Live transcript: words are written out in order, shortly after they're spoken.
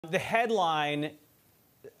The headline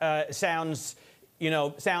sounds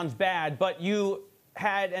bad, but you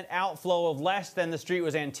had an outflow of less than the street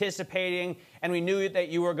was anticipating, and we knew that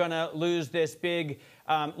you were going to lose this big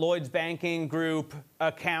Lloyd's Banking Group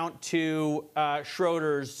account to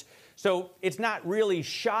Schroders. So it's not really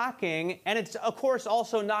shocking, and it's, of course,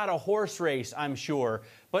 also not a horse race, I'm sure.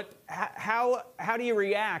 But how do you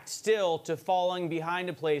react still to falling behind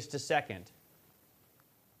a place to second?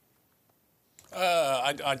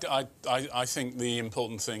 I think the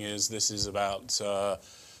important thing is this is about, the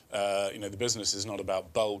business is not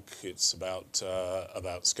about bulk, it's about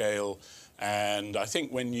scale. And I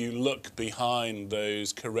think when you look behind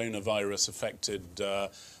those coronavirus-affected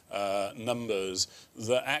numbers,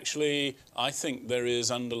 that actually I think there is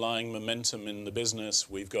underlying momentum in the business.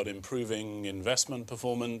 We've got improving investment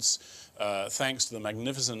performance. Thanks to the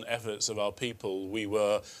magnificent efforts of our people, we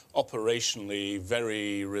were operationally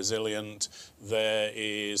very resilient. There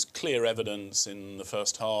is clear evidence in the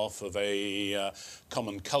first half of a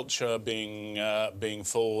common culture being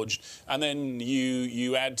forged. And then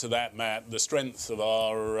you add to that, Matt, the strength of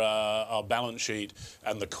our balance sheet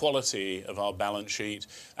and the quality of our balance sheet.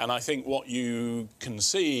 And I think what you can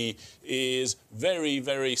see is very,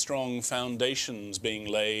 very strong foundations being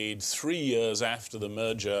laid 3 years after the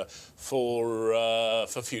merger for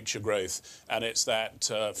future growth. And it's that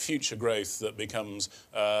future growth that becomes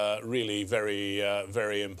really very,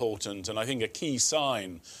 very important. And I think a key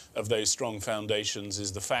sign of those strong foundations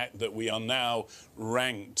is the fact that we are now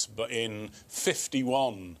ranked in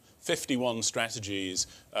 51 strategies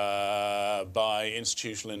by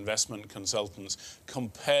institutional investment consultants,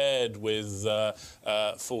 compared with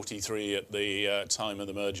 43 at the time of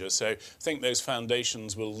the merger. So I think those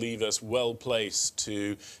foundations will leave us well placed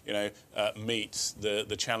to, meet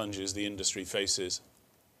the challenges the industry faces.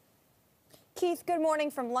 Keith, good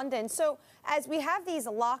morning from London. So as we have these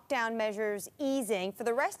lockdown measures easing for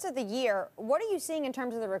the rest of the year, what are you seeing in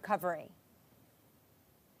terms of the recovery?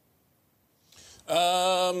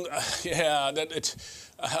 I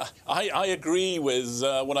agree with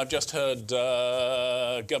what I've just heard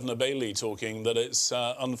Governor Bailey talking, that it's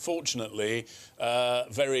unfortunately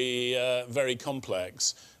very, very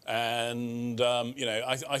complex. And,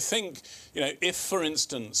 I think, if, for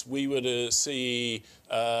instance, we were to see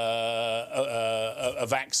a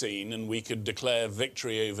vaccine and we could declare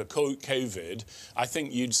victory over COVID, I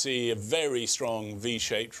think you'd see a very strong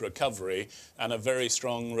V-shaped recovery and a very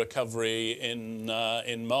strong recovery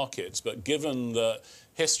in markets. But given that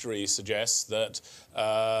history suggests that,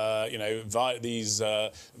 these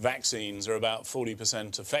vaccines are about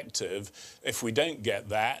 40% effective, if we don't get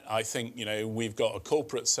that, I think, we've got a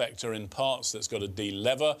corporate sector in parts that's got to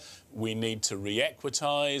de-lever. We need to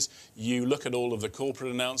re-equitize. You look at all of the corporate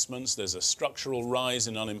announcements, there's a structural rise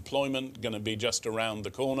in unemployment going to be just around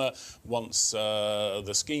the corner once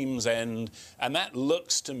the schemes end. And that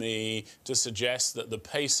looks to me to suggest that the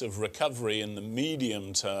pace of recovery in the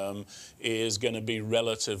medium term is going to be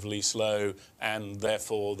relatively slow, and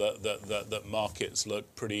therefore that markets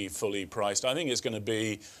look pretty fully priced. I think it's going to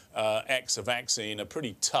be, ex a vaccine, a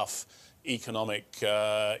pretty tough economic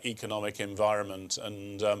environment,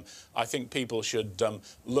 and I think people should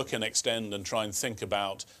look and extend and try and think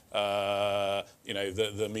about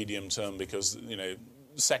the medium term, because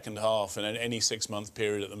second half in any 6-month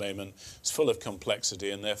period at the moment is full of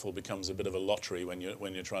complexity and therefore becomes a bit of a lottery when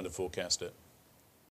you're trying to forecast it.